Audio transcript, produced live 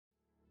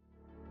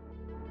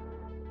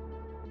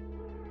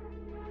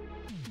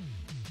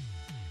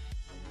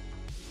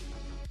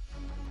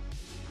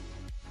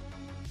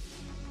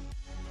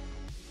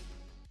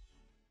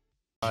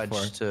I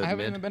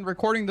haven't even been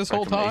recording this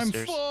whole time.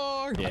 Fuck.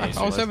 Yeah,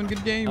 I was having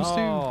good games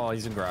too. Oh,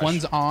 he's in garage.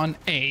 One's on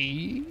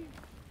A.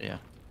 Yeah.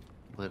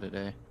 Lit at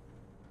A.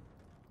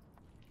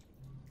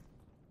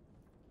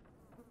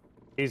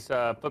 These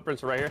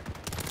footprints are right here.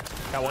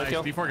 Got one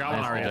kill. Before got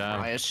one already.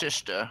 My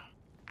sister.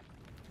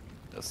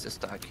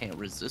 Sister, I can't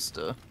resist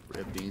her.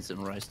 Red beans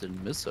and rice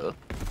didn't miss her.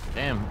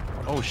 Damn.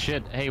 Oh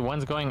shit. Hey,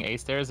 one's going A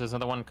stairs. There's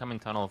another one coming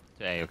tunnel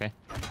to A. Okay.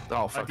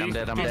 Oh fuck! I'm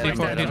dead. I'm dead. I'm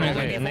dead.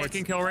 Okay. And And it's-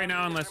 can kill right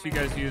now unless you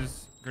guys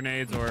use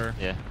grenades or.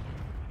 Yeah.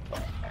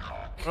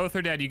 Both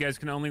are dead. You guys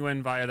can only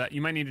win via that.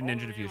 You might need a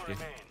ninja defuse.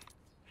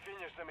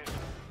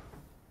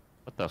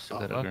 What the Is fuck?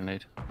 that a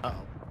grenade? Oh.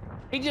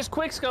 He just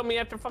quickscoped me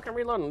after fucking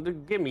reloading.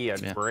 Dude, give me a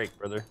break,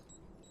 brother.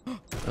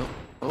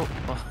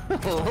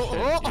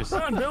 Just-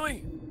 Run,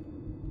 Billy.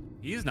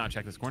 He's not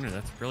checked this corner.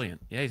 That's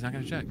brilliant. Yeah, he's not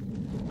gonna check.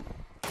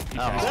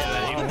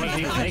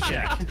 He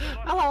checked.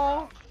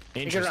 Hello.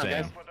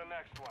 Interesting.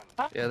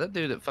 Yeah, that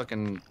dude that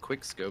fucking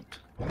quick scoped.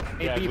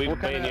 Hey, Yeah, beef, we- what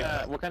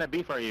kind of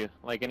beef are you?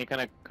 Like any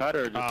kind of cut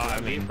or just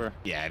ground beef? Or?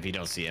 Yeah, if you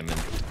don't see him, it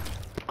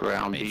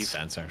Ground makes beef.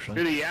 sense actually.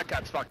 Dude, the yak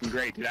cut's fucking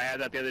great, dude. I had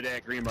that the other day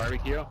at Green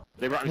Barbecue.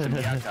 They brought me some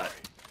yak cut.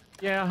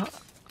 Yeah.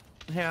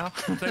 Yeah.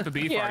 What type of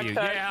beef are you?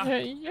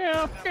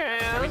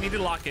 Yeah. We need to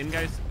lock in,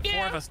 guys.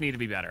 Four of us need to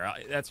be better.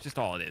 That's just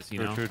all it is, you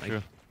know?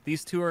 True.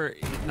 These two are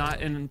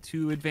not in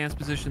too advanced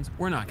positions.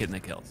 We're not getting the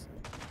kills.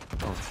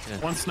 Oh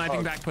shit. One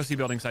sniping back pussy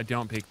building side.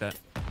 Don't peek that.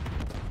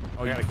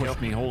 Oh, you pushed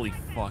me. Holy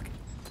fuck.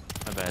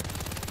 My bad.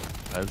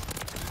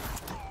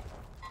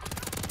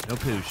 No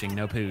pushing.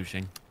 No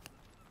pushing.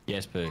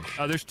 Yes, push.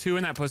 Oh, there's two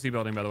in that pussy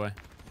building, by the way.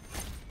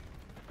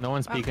 No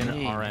one's speaking Fuck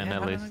me. RN Yeah, at how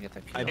did least. I get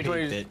that I kill?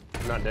 peeked it.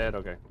 Not dead.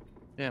 Okay.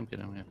 Yeah, I'm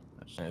kidding.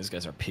 Yeah. These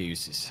guys are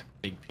pussies.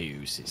 Big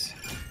pussies.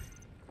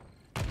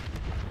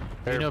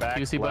 You know back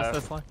QC left.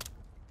 bust this line?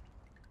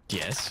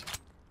 Yes.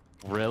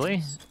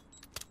 Really?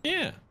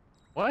 Yeah.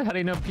 What? How do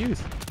you know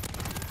Fuse?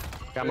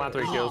 Got my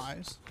 3 kills.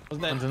 Nice.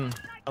 Wasn't that,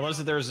 unless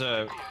there's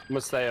a I'm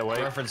gonna stay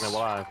away. reference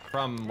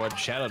from what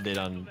Shadow did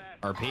on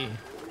RP.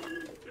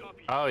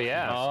 Oh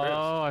yeah.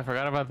 Oh, I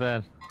forgot about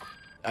that.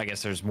 I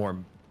guess there's more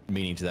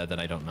meaning to that that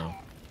I don't know.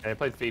 I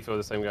played FIFA with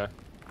the same guy.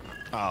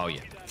 Oh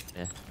yeah.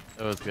 Yeah,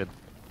 that was good.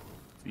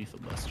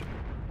 FIFA Buster.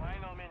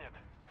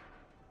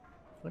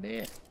 What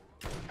is it?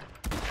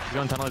 He's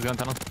going tunnel. He's going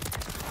tunnel.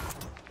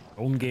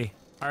 Okay.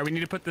 All right, we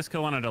need to put this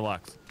kill on a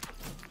deluxe.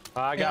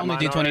 I Yeah, got only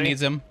mine D20 already.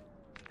 needs him.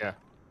 Yeah.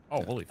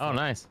 Oh, holy fuck. Oh,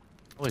 nice.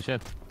 Holy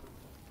shit.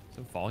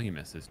 So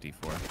voluminous is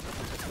D4.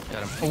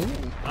 Got him.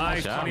 Oh,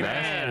 Nice, job, 20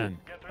 man. man.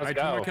 All right,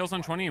 2 more kills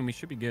on 20 and we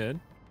should be good.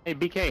 Hey,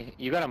 BK,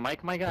 you got a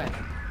mic, my guy?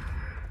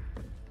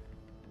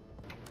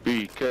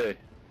 BK,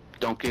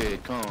 Donkey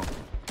Kong.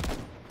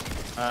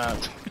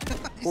 Of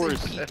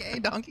course.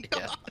 PK Donkey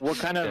Kong. What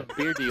kind of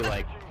beer do you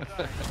like?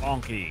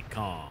 Donkey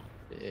Kong.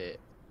 Yeah.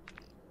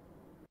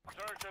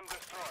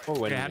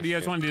 Okay, how do you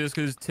guys want to do this?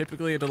 Because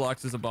typically a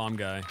deluxe is a bomb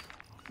guy.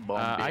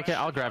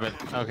 I'll grab it.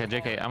 Okay,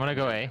 JK, I'm gonna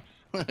go A.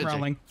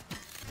 Rolling.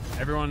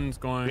 Everyone's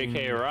going.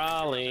 BK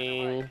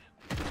rolling.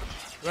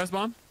 Who has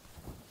bomb?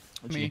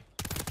 Me.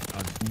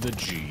 The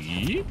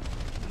G?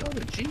 Oh,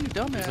 the G, you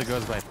dumbass. Usually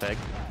goes by Peg.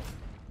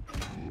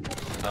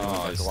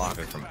 Oh, it's locked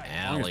from I'm just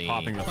alley.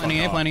 popping the fuck Planning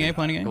A, off, planning A, dude.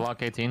 planning A.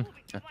 Glock 18.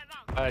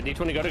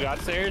 D20, go to God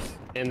stairs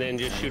and then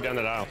just shoot down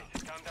the aisle.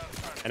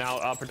 And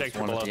I'll protect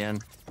you One at below. the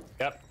end.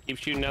 Yep, keep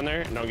shooting down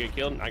there and don't get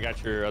killed. I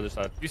got your other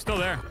side. He's still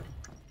there.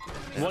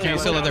 Okay,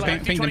 still there.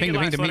 Pinged him, pinged him, pinged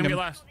him, Let him pinged get him.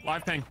 last.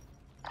 Live ping.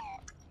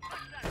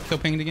 Still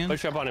pinged again.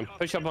 Push up on him.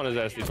 Push up on his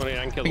ass. D20,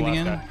 I can kill the Ping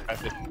last again. guy.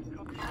 That's it.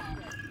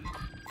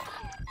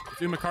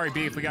 Do Makari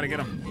B if we gotta get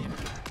him.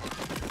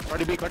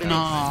 Cardi B, Cardi B. No.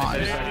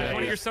 Yeah,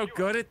 you're so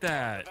good at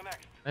that.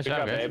 Nice Good job,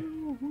 job, guys.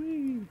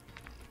 babe.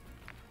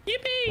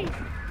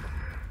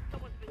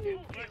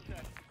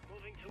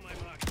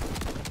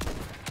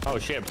 Oh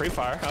shit,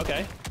 pre-fire.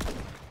 Okay.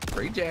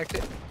 Pre-jacked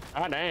it.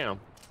 Ah damn.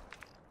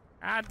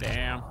 God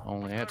damn.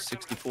 Only had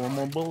 64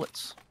 more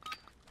bullets.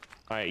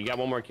 Alright, you got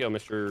one more kill,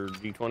 Mr.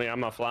 D20.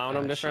 I'm gonna fly on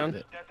him this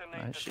round.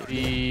 I shoot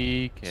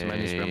it. Somebody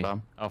needs to grab BK.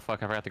 bomb. Oh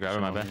fuck, I forgot to grab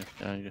it, my bad.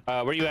 Yeah, you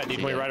go. Where you at,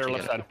 D20? Yeah, Right or you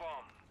left got side?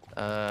 it.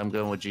 I'm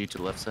going with G to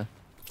the left side.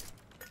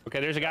 Okay,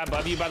 there's a guy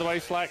above you, by the way,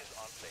 Slack.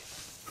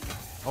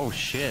 Oh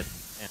shit.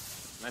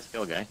 Nice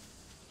kill, guy.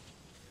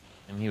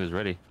 And he was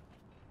ready.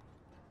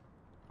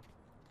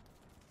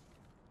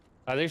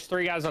 There's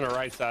 3 guys on the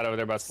right side over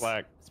there by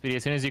Slack. Speedy,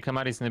 as soon as you come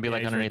out, he's gonna be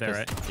like he's right underneath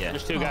there, this. Yeah.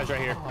 There's 2 guys right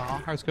here.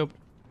 Hard scope.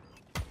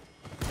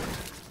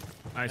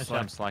 Nice Nice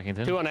one. job,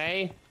 Slackington. 2 on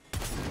A.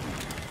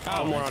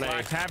 Oh, more on A.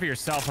 Slack, have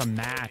yourself a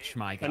match,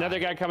 my guy. Another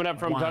guy coming up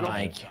from One tunnel.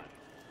 mic.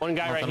 One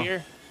guy right tunnel.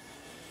 here.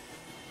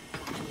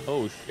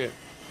 Oh shit.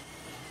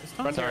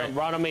 Right there.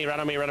 Right on me, right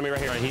on me, right on me, right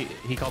here. Sorry,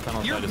 he called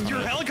tunnel. Your so I just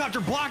wanted to- helicopter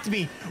blocked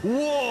me!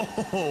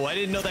 Whoa! I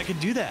didn't know that could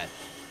do that.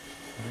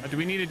 Do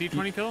we need a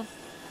D20 kill?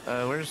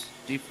 Where's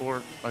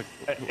D4? Like,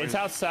 It's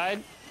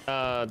outside.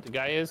 The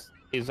guy is.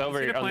 He's over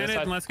Let's here get a on this planet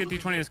side. and let's get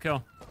D20 as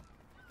kill.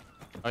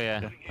 Oh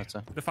yeah. that's a.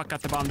 Who the fuck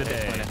got the bomb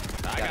today?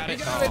 I got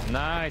it. Oh,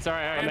 nice. All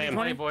right, Hey, man. D20.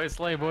 Slay boys,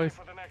 slay boys.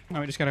 Now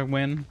we just gotta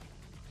win.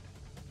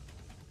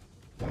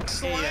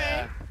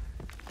 Yeah.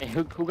 Hey,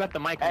 who got the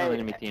mic on the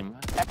enemy team?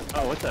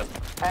 Oh, what's up?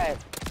 Hey,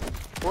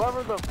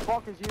 whoever the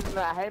fuck is using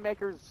that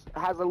haymakers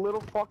has a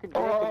little fucking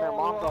dick in their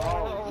mom's a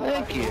hoe.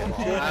 Thank you.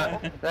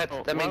 That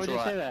Why means would a you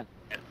lot. say that?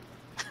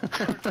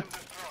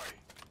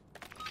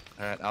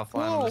 All right, I'll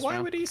fly on this why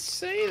round would he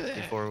say that?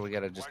 before we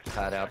gotta just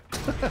hide out.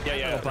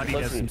 Yeah. Buddy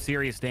does Listen, some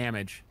serious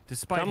damage,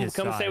 despite his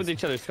come size. stay with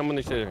each other. Come with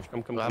each other.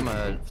 Come.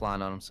 I'm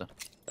flying on him, so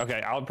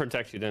Okay, I'll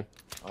protect you then.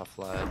 I'll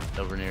fly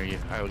over near you.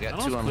 All right, we got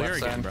Tunnel's two on clear left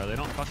again, side, bro. They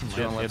don't fucking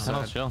Two on land. left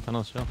Tunnel's side. chill.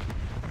 Tunnel's chill.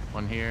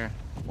 One here,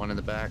 one in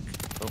the back.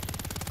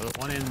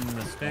 One in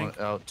the stink.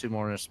 Two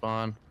more in the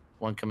spawn.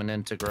 One coming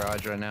into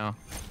garage right now.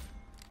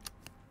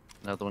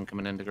 Another one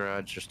coming into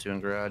garage. There's two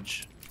in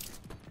garage.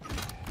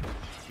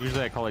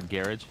 Usually I call it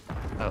garage.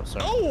 Oh,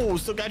 sorry. Oh,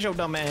 still got your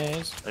dumb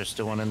ass. There's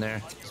still one in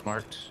there. It's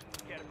marked.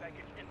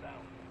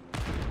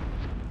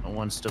 And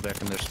one's still back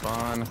in their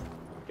spawn.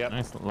 Yep.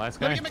 Nice. Last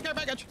Let guy. me get my care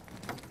package.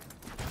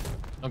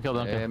 Don't kill.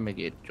 Don't kill. Let me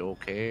get your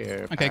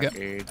care Okay, good.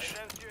 package.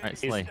 Alright,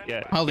 slay.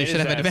 Yeah. Holy hit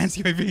shit, his I've ass. advanced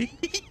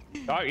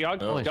UAV. Y'all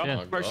Holy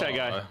shit. push that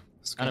guy.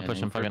 I'm gonna push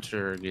him. Fuck it.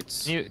 Sure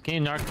gets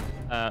Can you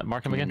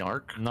mark him again?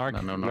 narc.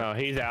 Narc. No, No,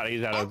 he's out.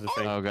 He's out of the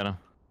thing. Oh, got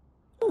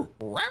him.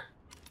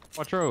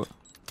 Watch out.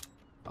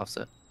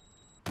 Offset.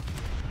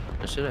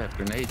 I should have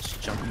grenades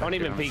jumping. Don't back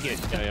even there. peek it.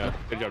 Yeah.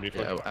 Good job, you.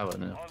 Yeah, I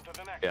wouldn't know.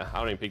 Yeah, I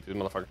don't even peek this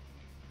motherfucker.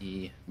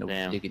 Yeah, no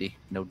Damn. diggity,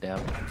 no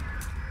doubt.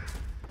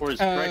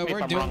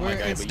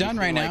 It's done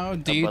right now.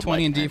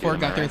 D20 and D4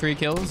 got their 3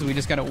 kills. We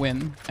just gotta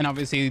win, and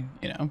obviously,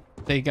 you know,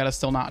 they gotta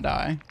still not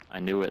die. I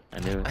knew it. I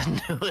knew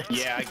it.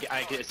 Yeah,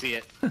 I can see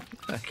it.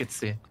 I could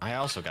see it. I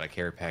also got a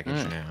care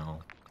package now.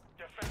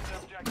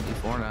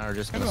 D4 and I are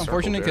just Kind gonna of circle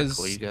unfortunate there, because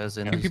pull you guys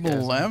in. two these people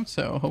guys. left,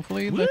 so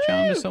hopefully the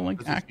challenge is still like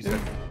active.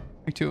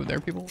 Like 2 of their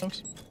people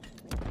left.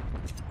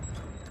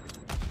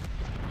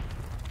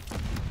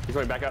 He's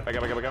going back up. Back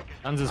up.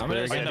 Guns is I'm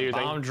gonna clear send again. a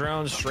bomb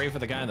drone straight for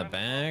the guy in the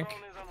back.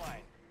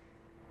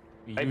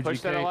 Hey, push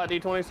that a lot,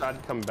 D20, so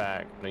I'd come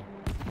back.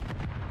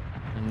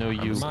 I know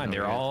you. Never mind,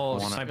 they're all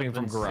Wanna- sniping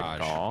from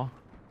garage. Aw.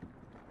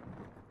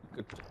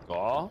 Good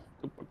call.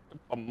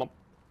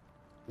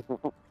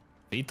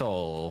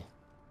 Lethal.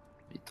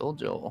 He told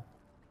Joel.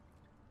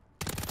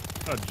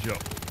 A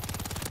joke.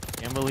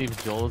 Can't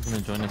believe Joel's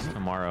gonna join us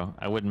tomorrow.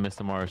 I wouldn't miss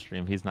tomorrow's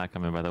stream. He's not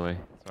coming, by the way.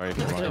 Sorry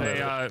for watching.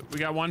 Hey, we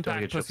got one Gotta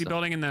back get pussy chips up.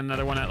 building and then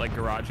another one at like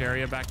garage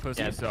area back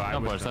pussy. Yeah, so I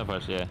don't would. push, don't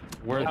push, yeah.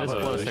 We're Yeah, this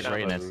but- close to yeah,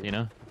 greatness, but- you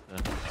know?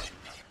 So.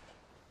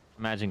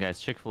 Imagine, guys,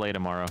 Chick-fil-A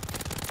tomorrow.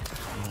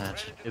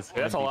 It's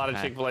That's a gonna lot be of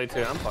packed. Chick-fil-A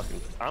too.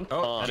 I'm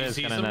Oh, pumped. That you is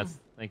see kind of some? nuts.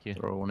 Thank you.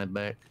 Throwing it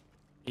back.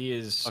 He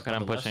is Okay, on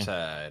I'm the left pushing.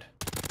 side.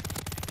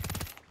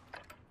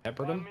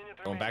 Peppered him.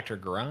 Going back to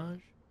garage.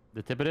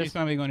 The tip it He's is?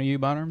 probably going to U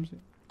bottoms.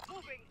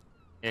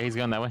 Yeah, he's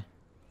going that way.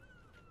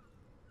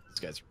 This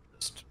guy's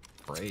just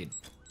sprayed.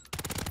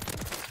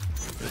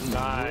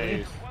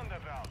 Nice.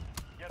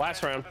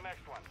 Last round.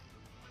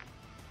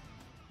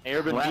 Hey,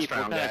 Urban Last Beef,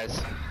 round, guys.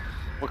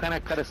 what kind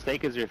of cut of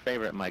steak is your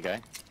favorite, my guy?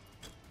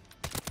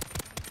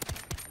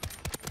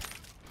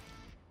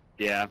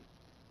 Yeah.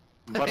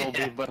 Butthole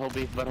beef, butthole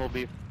beef, butthole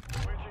beef.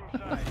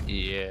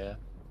 Yeah.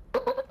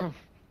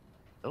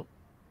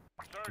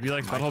 You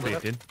like butthole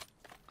beef, dude?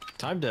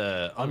 Time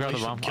to I'll grab the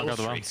unleash bomb, some I'll kill grab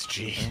the bomb. streaks,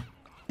 G.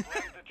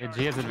 Yeah,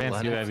 G has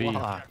advanced Let it UAV.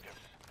 fly.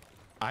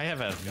 I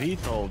have a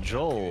lethal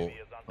Joel.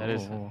 That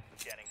is Oh.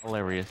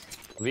 hilarious.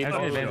 I Vito-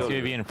 haven't advanced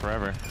UAV in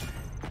forever.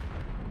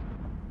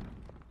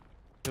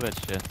 Look at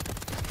that shit.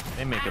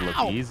 They make it look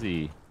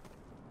easy.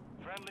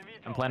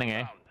 I'm planning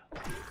A.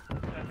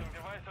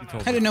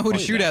 I didn't know who to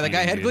shoot at. The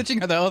guy head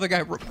glitching or the other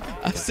guy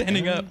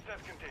standing up.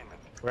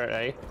 We're at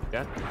A.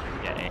 Yeah.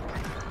 Yeah, A.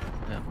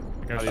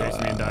 The guy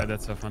chasing me and died.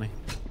 That's so funny.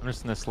 I'm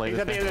just gonna slay He's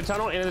this at the guy. end of the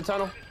tunnel. End of the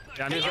tunnel.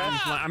 Yeah,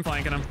 I'm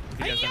flanking him. If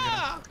you guys don't get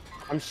him.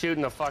 I'm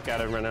shooting the fuck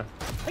out of him right now.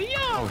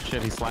 Oh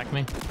shit, he slacked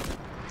me.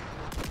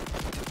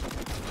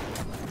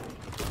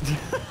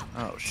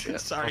 Oh shit.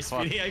 Sorry, Oh,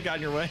 fuck. Speedy, I got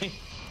in your way.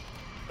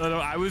 Oh, no,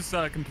 I was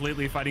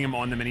completely fighting him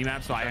on the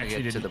minimap, so I Trying to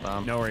actually get to didn't the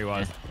bomb. know where he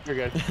was. You're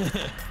good.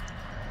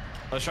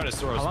 Let's try to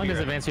throw How long does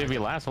spear. advanced UAV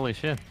last? Holy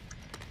shit.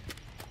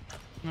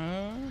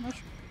 Not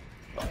sure.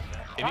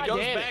 If he goes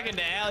damn back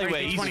into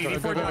alleyway, he's 20, gonna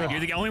 84 go. You're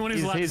the only one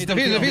who's He's- left. he's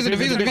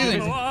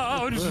Defusing.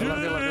 Oh,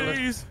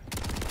 jeez.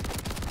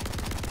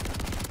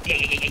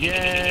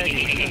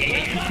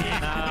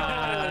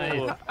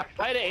 Nice.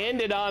 I'd have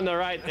ended on the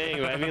right thing,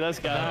 baby. Let's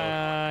go.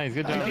 Nice.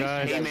 Good job,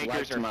 guys.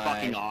 Haymakers are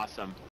fucking awesome.